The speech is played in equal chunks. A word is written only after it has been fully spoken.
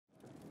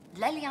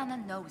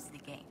Leliana knows the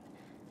game.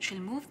 She'll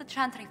move the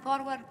Chantry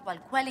forward while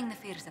quelling the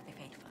fears of the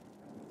faithful.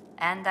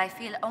 And I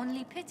feel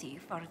only pity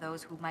for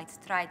those who might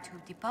try to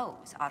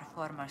depose our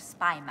former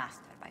spy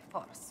master by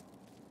force.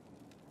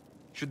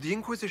 Should the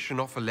Inquisition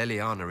offer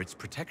Leliana its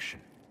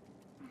protection?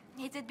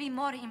 It'd be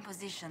more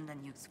imposition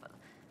than useful,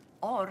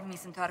 or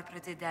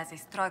misinterpreted as a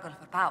struggle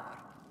for power.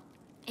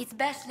 It's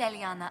best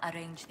Leliana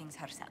arrange things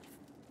herself.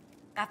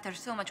 After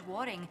so much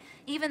warring,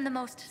 even the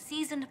most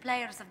seasoned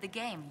players of the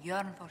game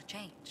yearn for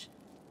change.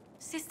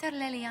 Sister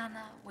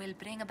Leliana will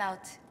bring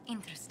about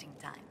interesting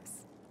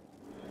times.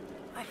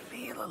 I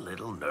feel a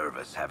little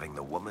nervous having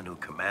the woman who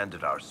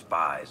commanded our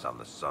spies on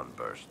the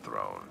Sunburst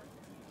throne.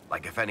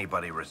 Like if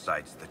anybody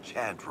recites the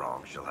chant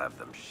wrong, she'll have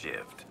them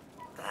shivved.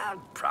 I'm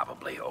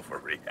probably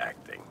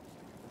overreacting.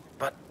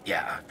 But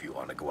yeah, if you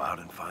want to go out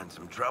and find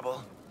some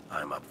trouble,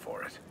 I'm up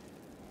for it.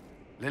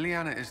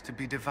 Leliana is to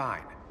be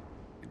divine.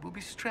 It will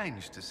be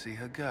strange to see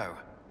her go.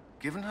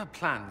 Given her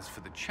plans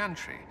for the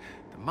Chantry,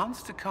 the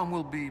months to come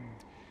will be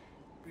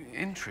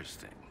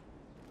interesting.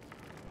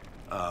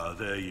 Ah,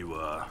 there you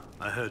are.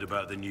 I heard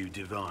about the new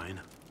Divine.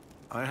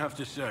 I have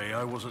to say,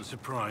 I wasn't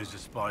surprised the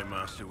Spy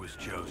Master was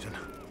chosen.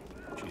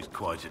 She's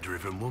quite a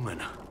driven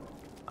woman.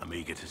 I'm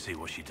eager to see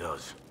what she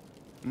does.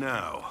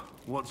 Now,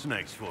 what's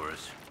next for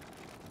us?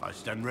 I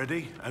stand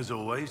ready, as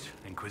always,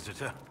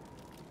 Inquisitor.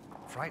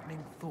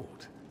 Frightening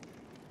thought.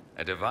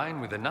 A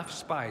Divine with enough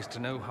spies to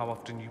know how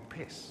often you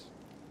piss.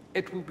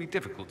 It will be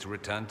difficult to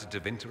return to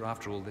Tevinter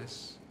after all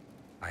this.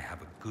 I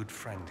have a good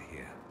friend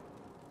here.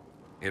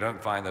 You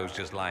don't find those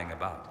just lying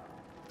about.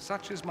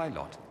 Such is my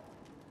lot.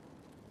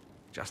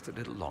 Just a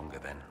little longer,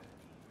 then.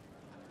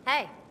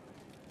 Hey.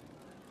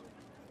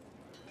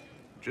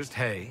 Just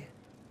hey?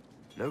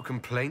 No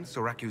complaints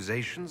or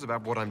accusations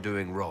about what I'm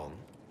doing wrong?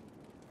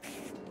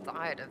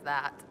 Tired of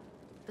that.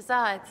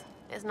 Besides,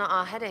 it's not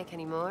our headache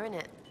anymore,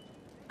 innit?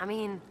 I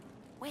mean,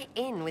 we're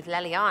in with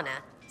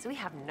Leliana, so we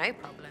have no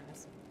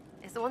problems.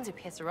 It's the ones who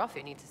piss her off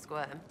who need to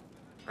squirm.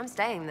 I'm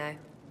staying, though.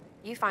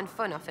 You find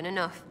fun often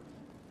enough.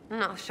 I'm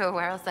not sure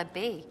where else I'd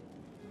be.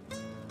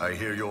 I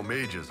hear your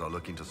mages are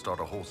looking to start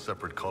a whole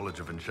separate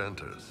college of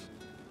enchanters.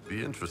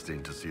 Be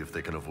interesting to see if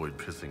they can avoid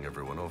pissing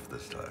everyone off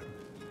this time.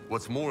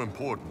 What's more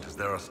important is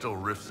there are still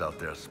rifts out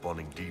there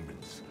spawning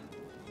demons.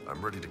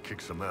 I'm ready to kick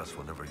some ass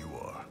whenever you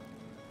are.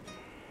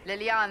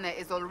 Leliana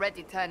is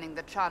already turning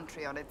the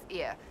Chantry on its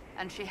ear,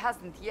 and she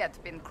hasn't yet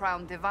been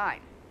crowned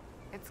Divine.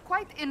 It's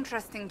quite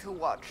interesting to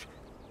watch.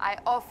 I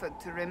offered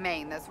to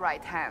remain as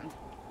right hand,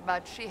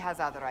 but she has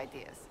other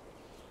ideas.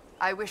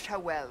 I wish her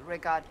well,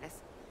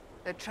 regardless.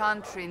 The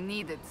Chantry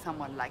needed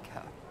someone like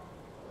her.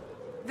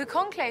 The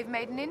Conclave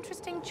made an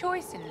interesting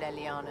choice in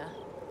Leliana.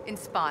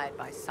 Inspired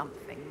by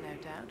something, no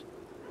doubt.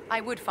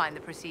 I would find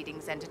the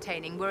proceedings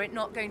entertaining were it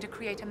not going to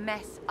create a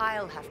mess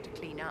I'll have to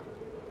clean up.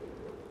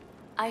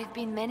 I've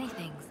been many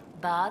things.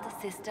 Bard,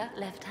 sister,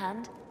 left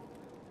hand.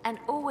 And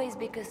always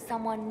because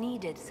someone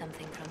needed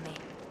something from me.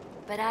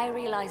 But I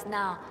realize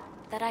now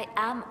that I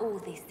am all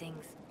these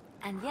things.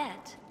 And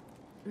yet,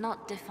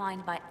 not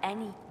defined by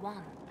any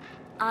one.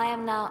 I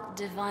am now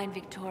Divine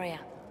Victoria.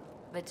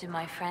 But to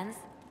my friends,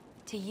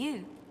 to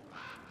you,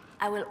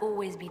 I will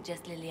always be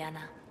just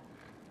Leliana.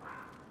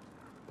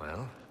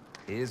 Well,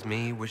 here's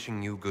me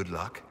wishing you good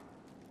luck.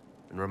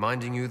 And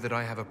reminding you that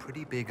I have a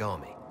pretty big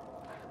army,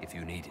 if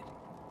you need it.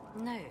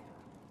 No.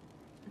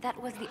 That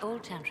was the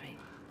old Chantry.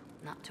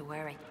 Not to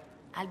worry.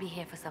 I'll be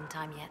here for some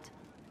time yet.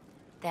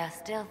 There are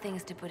still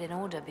things to put in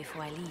order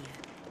before I leave.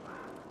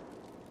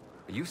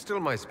 Are you still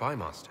my spy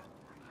master?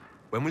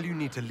 When will you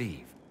need to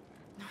leave?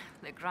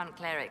 The Grand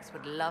Clerics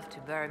would love to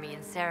bury me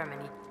in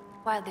ceremony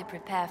while they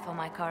prepare for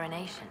my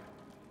coronation.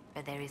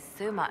 But there is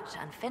so much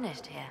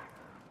unfinished here.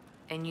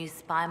 A new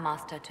spy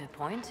master to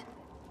appoint.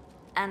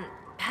 And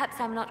perhaps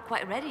I'm not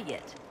quite ready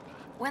yet.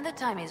 When the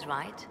time is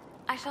right,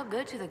 I shall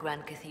go to the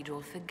Grand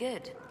Cathedral for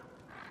good.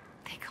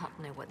 They can't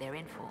know what they're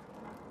in for.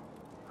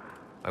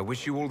 I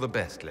wish you all the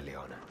best,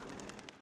 Leliana.